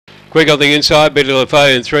Quick on the inside, Betty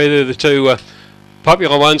LaFay and three. They're the two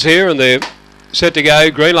popular ones here, and they're set to go.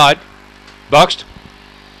 Green light. Boxed.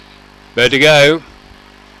 Ready to go.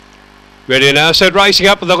 Ready now, set racing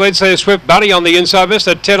up with the leads there. Swift Bunny on the inside, missed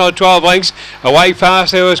at 10 or 12 lengths. Away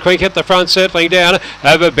fast there was Quick at the front, settling down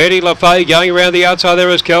over Betty LaFay. Going around the outside there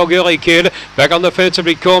is Kalgoorlie Kid. Back on the fence will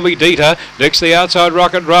be Call Me Dieter. Next the outside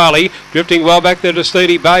Rocket Riley. Drifting well back there to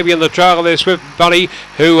Steedy Baby in the trail there. Swift Bunny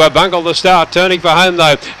who bungled the start. Turning for home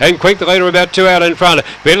though. And Quick the leader about 2 out in front.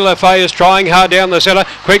 Betty LaFay is trying hard down the centre.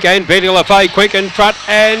 Quick and Betty LaFay. Quick in front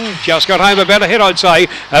and just got home about a head I'd say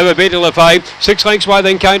over Betty LaFay. 6 lengths away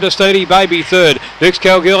then came to Steedy Baby third. Next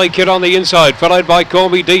Kalgoorlie Kid on the inside, followed by Call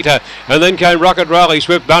Me Dieter, and then came Rocket Riley.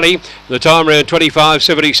 Swift Bunny, the time around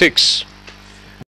 25.76.